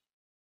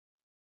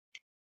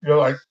 You're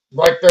like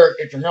right there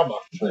at your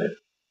mailbox. But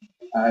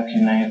I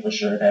can name for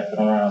sure it happened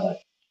around like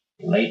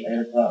late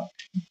 8 o'clock.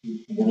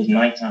 It was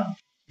nighttime.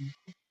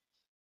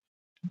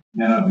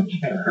 No, but you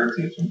had a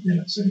curfew from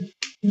Tennessee.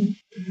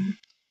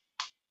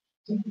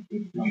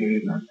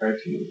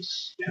 Curfew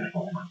was 10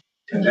 o'clock.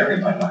 Because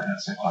everybody like that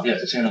same Yeah,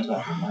 it's 10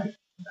 o'clock at night.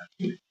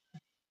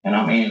 And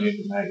I'm in here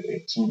tonight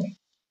at 2.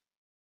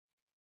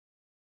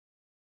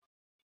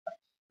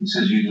 He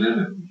says you live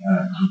in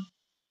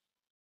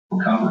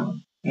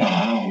Cumberland. No,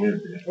 I don't live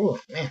there. Oh,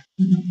 man.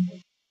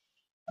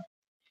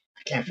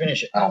 I can't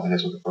finish it. I don't think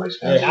that's what the police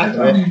Yeah, found. half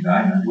of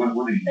it.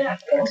 What do you Yeah,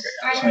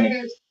 I heard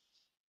it's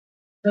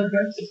the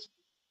grocery.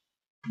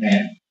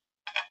 Man,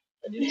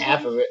 I did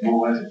half of it.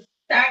 what was it?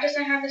 The address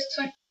I have is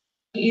 20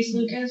 East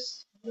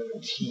Lucas.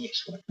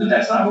 But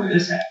that's not where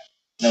this happened.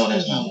 No,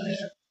 that's not what it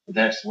is.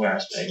 That's where I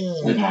stay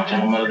with my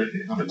grandmother.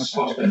 You're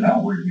supposed to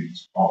know where you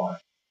are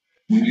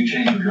when you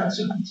change your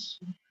residence.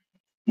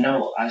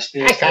 No, I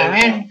still Hi, stay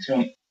Carmen. on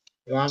 20.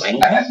 You want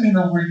I have to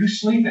know where you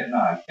sleep at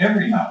night,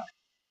 every night.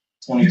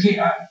 You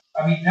can't,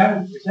 I mean,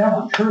 if that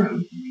were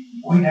true,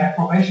 we'd have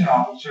probation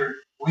officers,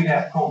 we'd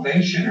have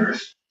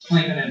probationers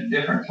sleeping in a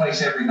different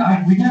place every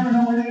night. We never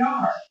know where they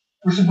are.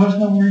 We're supposed to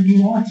know where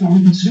you are so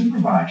we can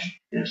supervise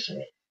you. Yes,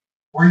 sir.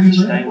 Where you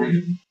Stay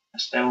live, I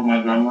stay with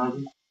my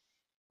grandmother.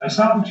 that's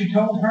not what you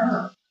told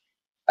her.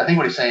 I think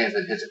what he's saying is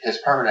that his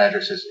permanent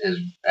address is his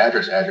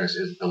address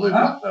is the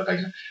Lucas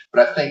location.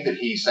 But I think that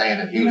he's saying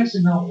that he He was. has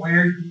to know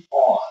where you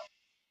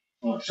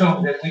are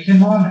so that we can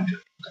monitor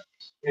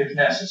if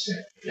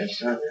necessary. Yes,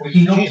 sir. We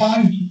can go Jeez.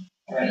 find you.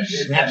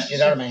 Snatched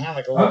it out of my hand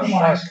like a little shark.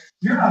 Otherwise,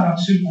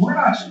 we're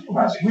not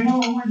supervising. We don't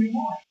know where you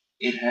are.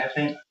 It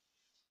happened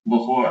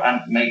before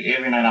I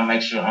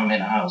make sure I'm in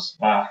the house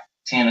by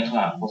 10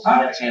 o'clock.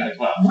 Before 10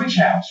 o'clock. Which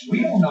house?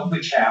 We don't know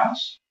which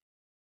house.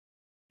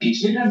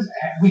 It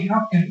doesn't.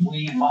 How can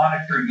we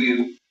monitor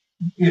you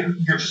if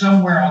you're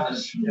somewhere on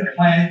this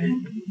planet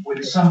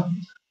with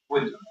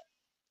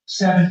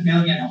 7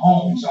 billion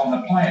homes on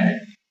the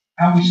planet?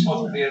 How are we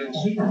supposed to be able to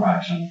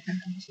supervise you?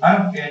 I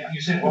don't get.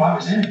 You said, "Well, I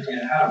was in it."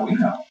 And how do we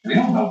know? We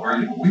don't know where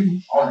you.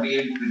 We ought to be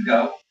able to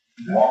go,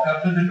 walk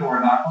up to the door,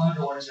 knock on the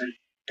door, and say,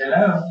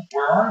 "Hello,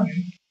 where are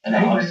you?" And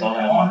I also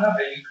come on up,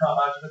 and you come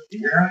up to the.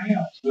 Here I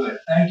am. Good.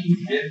 Thank you.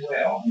 You did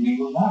well. And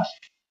you were lost.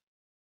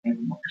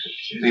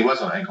 He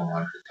was on ankle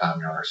monitor at the time,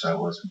 Your Honor, so it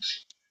wasn't.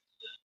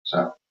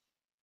 So,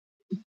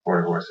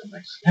 for it worse, it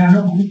makes. Yeah,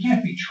 no, we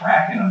can't be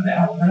tracking them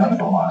down with an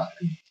ankle monitor.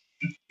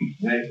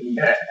 And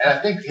I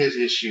think his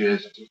issue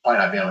is, he's probably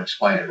not being able to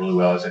explain it really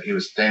well, is that he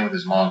was staying with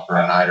his mom for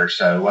a night or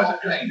so. It wasn't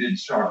just. Thing didn't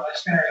start.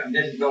 This thing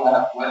didn't go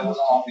off well at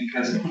all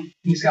because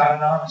he's got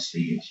an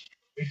honesty issue.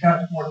 He's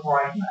got a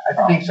forthright.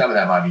 I think some of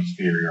that might be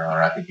fear, Your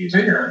Honor. I think he's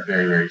Fear?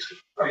 very, very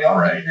We all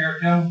afraid. fear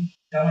of telling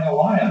a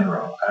lie under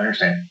oath. I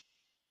understand.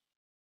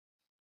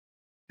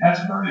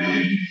 That's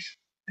burning.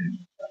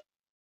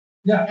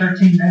 Yeah,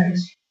 13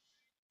 days.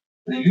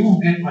 But you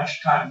won't get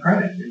much time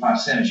credit if I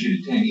sentence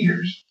you to 10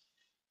 years.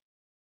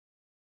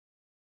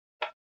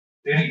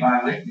 Any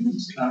violation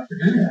is enough to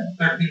do that.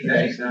 13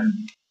 days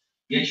doesn't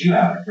get you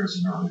out of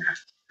prison earlier.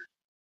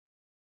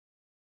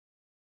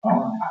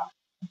 Oh,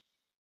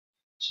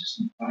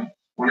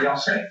 what do y'all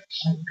say?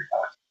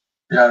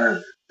 Your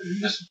Honor,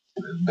 just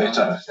based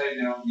on Say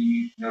no,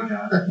 no,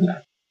 John.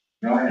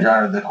 Go ahead. Your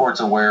Honor, the court's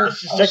aware of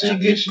This is such a the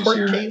good issues court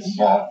here case.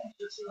 involved.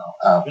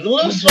 It was a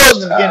little slow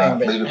in the beginning,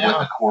 but leave it with now,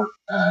 the court.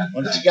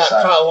 once he got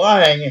caught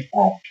lying,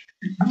 Well,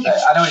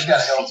 I know he's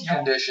got health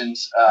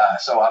conditions,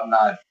 so I'm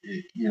not,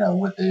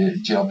 with the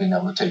jail being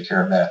able to take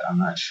care of that, I'm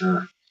not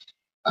sure.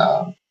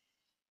 I'm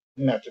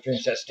gonna have to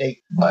finish that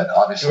steak But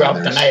obviously, throughout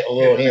the night, a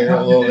little here,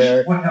 a little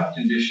there. What health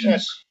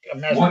conditions?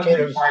 Mashed What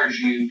potatoes. requires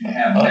you to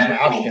have Oh, that's my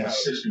medical oxygen.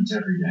 assistance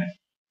every day?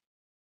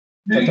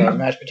 I thought it was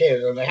mashed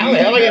potatoes. I was like, how the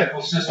hell I get medical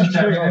assistance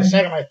every on the day?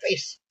 side of my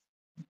face?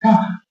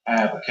 God, I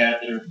have a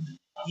catheter.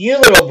 You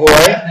little boy,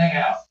 that thing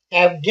out.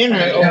 have dinner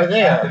You have over a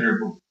there. catheter,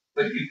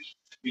 but do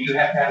you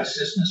have to have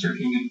assistance, or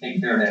can you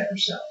take care of that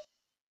yourself?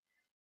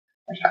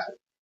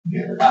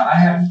 I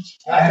have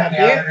Not a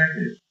here? catheter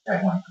too.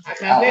 That one. I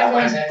can't get I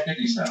always one. had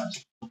kidney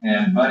stones,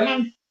 and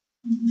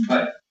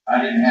but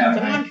I didn't have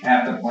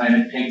half the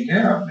planet taken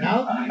care of me.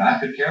 No? I mean, I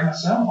could care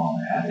myself on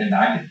that, and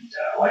I could,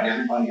 like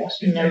everybody else,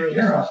 can Never take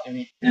care of listens to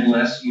me.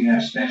 unless you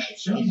have special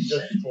He's circumstances.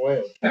 just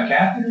spoiled. A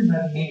catheter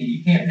doesn't mean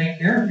you can't take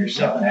care of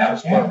yourself and have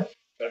a family.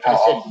 But if How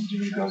I said, often do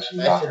you go to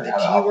the I doctor? said the How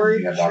T often do word,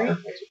 you have doctor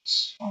treat,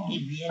 visits?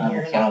 he'd be in I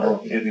here have a in a follow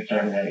heartbeat. every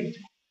 30 days.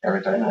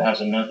 Every 30 And I days.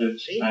 have another,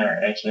 See? I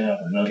actually have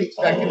another Peeks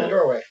back in the follow-up,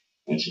 doorway.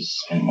 which is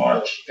in Little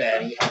March,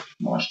 fatty.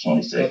 March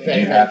Little 22nd. Do you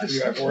fatty have for this?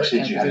 you at You work.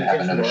 said you had to Time have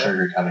to another the kitchen door.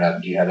 surgery coming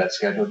up. Do you have that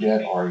scheduled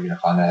yet, or are you gonna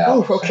find that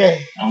out? Oh,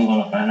 okay. I'm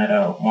gonna find that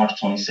out March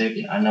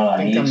 22nd. I know I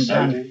Think need I'm done.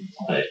 surgery,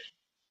 but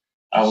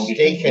I will get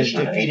the Steak has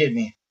initial date defeated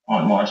me.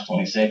 on March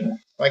 22nd.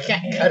 Well, I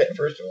can't cut it,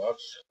 first of all.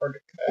 It's hard to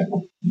cut. I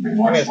mean,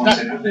 March it's not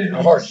 22nd.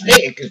 a hard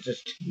steak. It's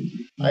just,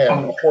 I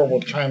have a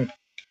horrible time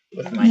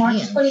with my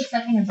March hands.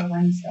 22nd is a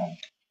Wednesday.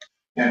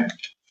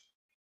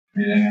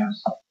 Anything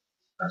else?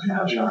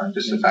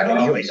 Just the fact that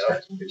Here we he's go.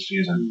 got some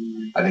issues,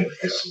 and I think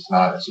this is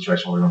not a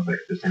situation where we're going to put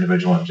this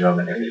individual in jail.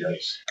 That every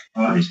days.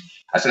 I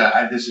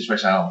said, this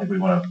situation, I don't think we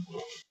want to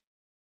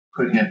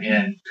put him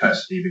in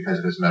custody because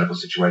of his medical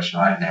situation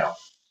right now.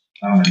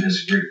 I'm going to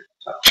disagree.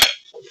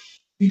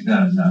 He's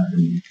done enough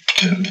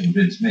to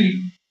convince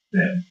me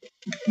that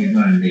he's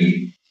going to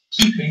need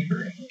some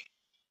tinkering.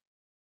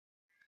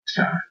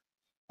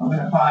 I'm going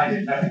to find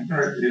it. Nothing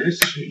further. There is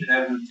sufficient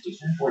evidence to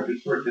support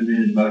this first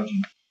amended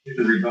motion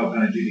to revoke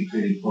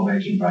unadjudicated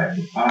probation by a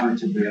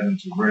preponderance of the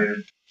evidence of greater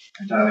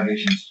and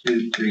allegations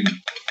 2, 3,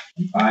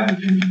 and 5 have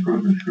been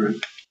proven true.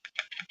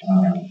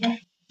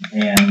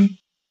 And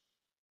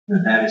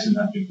that is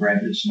enough to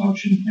grant this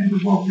motion and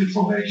revoke the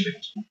probation.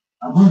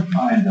 I'm going to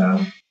find,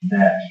 though,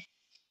 that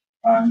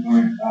I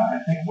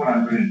think what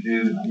I'm going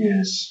to do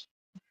is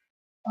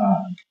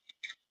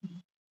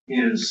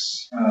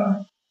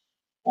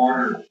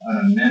order an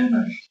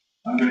amendment.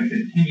 I'm going to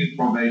continue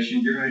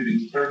probation. You're going to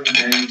do 30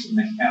 days in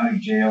the county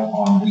jail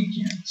on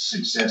weekends,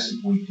 successive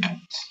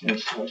weekends. You're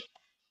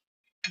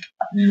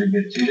going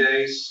to get 2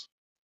 days,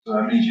 so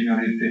that means you're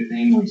going to do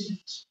 15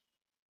 weekends.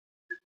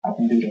 I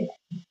can do that.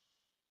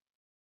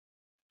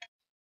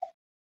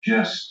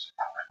 Just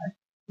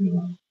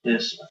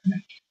this.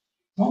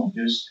 Don't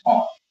just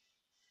talk,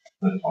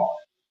 but talk.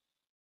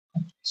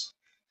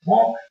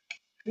 Walk,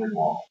 good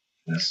walk.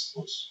 That's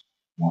what's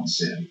one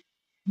said.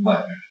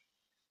 But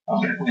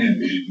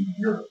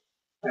your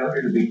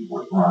failure to be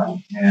forthright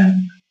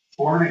and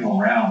flirting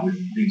around with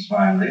these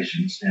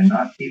violations and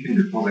not keeping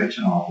the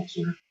probation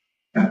officer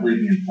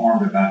completely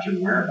informed about your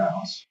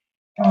whereabouts.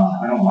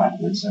 I don't like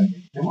this. And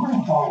we're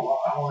going to follow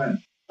up.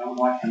 I would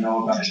like to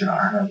know about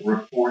your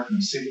report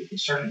and see what the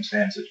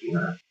circumstances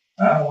were.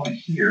 I don't want to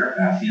hear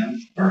about him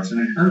person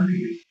in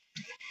curfew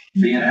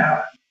being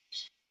out,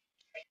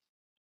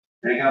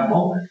 taking a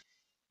bullet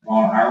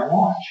on our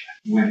watch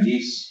when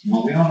we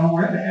don't know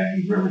where the heck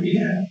he really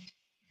is.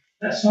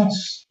 That's not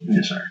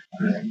yes, sir.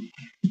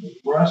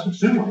 For us to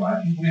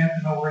supervise you, we have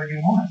to know where you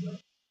want to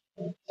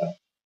go.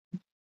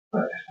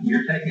 But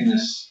you're taking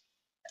this,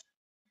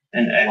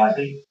 And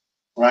actually,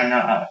 right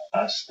now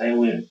I stay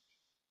with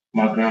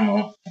my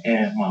grandma,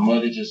 and my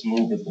mother just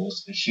moved with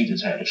us because she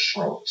just had a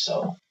stroke.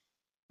 So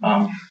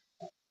I'm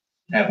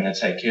having to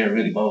take care of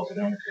really both of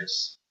them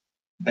because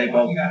they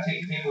both. you got to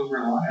take people who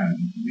rely on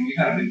you. You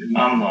got to be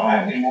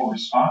acting more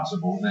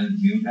responsible than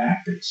you've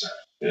acted, sir.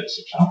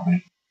 It's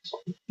Okay.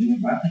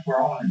 I think we're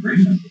all in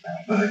agreement with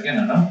that. But again,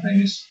 another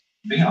thing is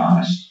be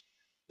honest.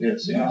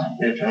 yes, Be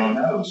honest. Everyone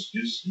knows.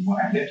 Just when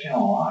I get you in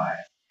a lie,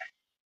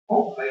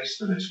 whole face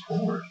to this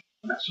court.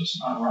 That's just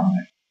not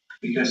right.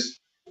 Because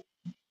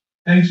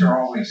things are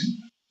always,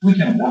 we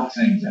can work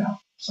things out.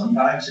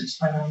 Sometimes it's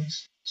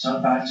things,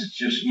 sometimes it's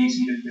just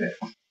easy to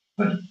fix.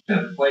 But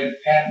to play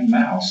cat and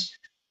mouse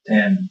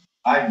and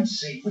hide and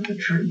seek with the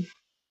truth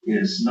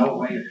is no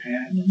way of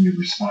handling your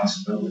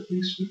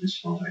responsibilities with this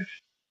probation.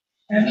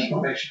 And the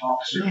probation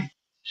officer,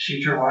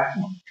 she's your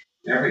lifeline.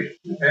 Every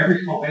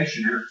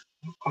probationer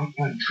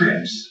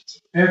trips.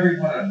 Every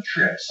one of them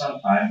trips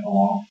sometime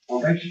along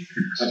probation.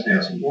 But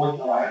they're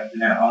forthright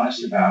and they're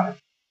honest about it.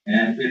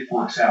 And it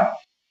works out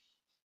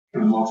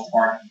for the most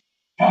part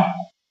fine,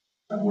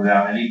 but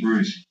without any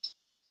bruising.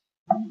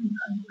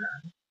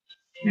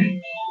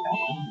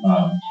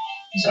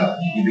 So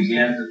you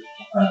begin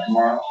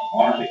tomorrow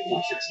on the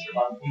 6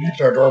 o'clock.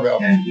 It's our doorbell.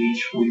 And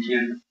each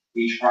weekend,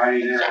 each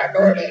Friday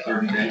thereafter,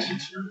 30 days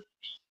of service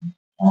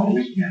on the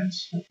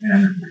weekends.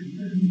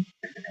 And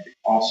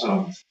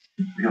also,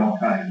 you don't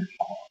kind of.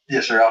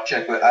 Yes, sir. I'll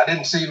check with. I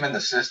didn't see him in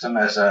the system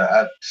as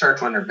I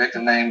searched with their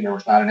victim name. There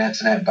was not an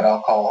incident, but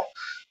I'll call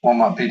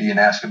Walmart PD and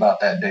ask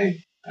about that date.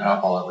 And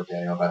I'll follow up with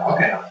Daniel about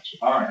that. Okay.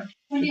 All right.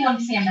 When do you want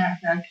to see him back,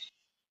 Doug?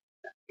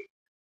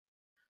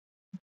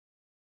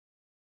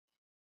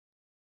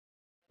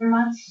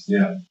 Months?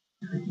 Yeah.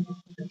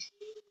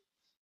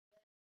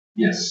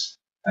 Yes.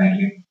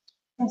 Thank you.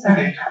 Yes, sir.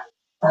 Okay.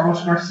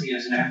 Carlos Garcia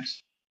is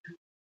next.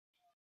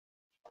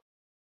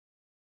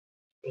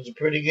 It was a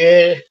pretty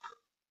good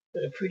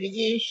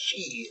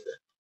shield.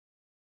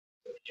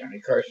 Johnny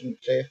Carson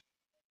would say. I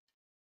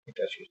think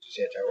that's used to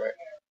say it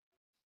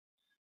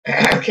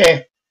that way.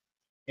 Okay.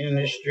 In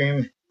this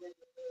stream,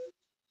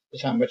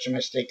 That's how much of my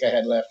steak I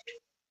had left.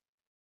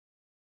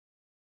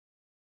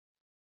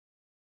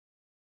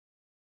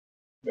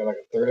 Got like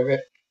a third of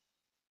it.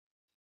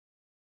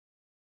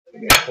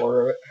 Maybe a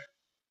quarter of it.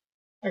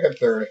 I got a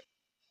third.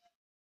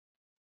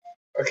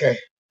 Okay.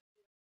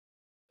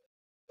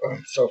 Oh,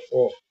 I'm so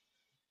full.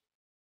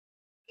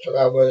 So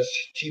that was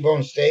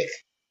T-bone steak,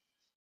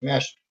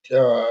 mashed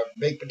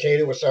baked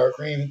potato with sour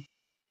cream,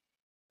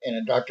 and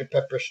a Dr.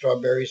 Pepper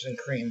strawberries and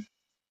cream.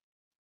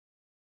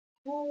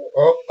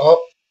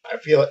 Oh, I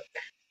feel it.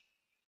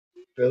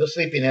 Feel the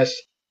sleepiness.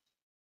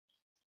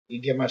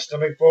 You get my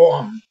stomach full,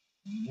 I'm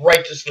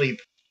right to sleep.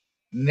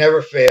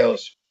 Never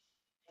fails.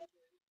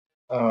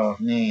 Oh,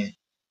 man.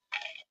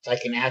 It's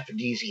like an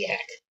aphrodisiac.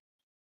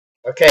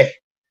 Okay.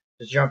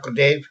 This is your Uncle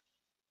Dave,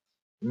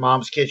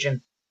 Mom's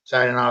Kitchen,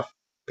 signing off.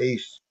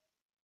 Peace.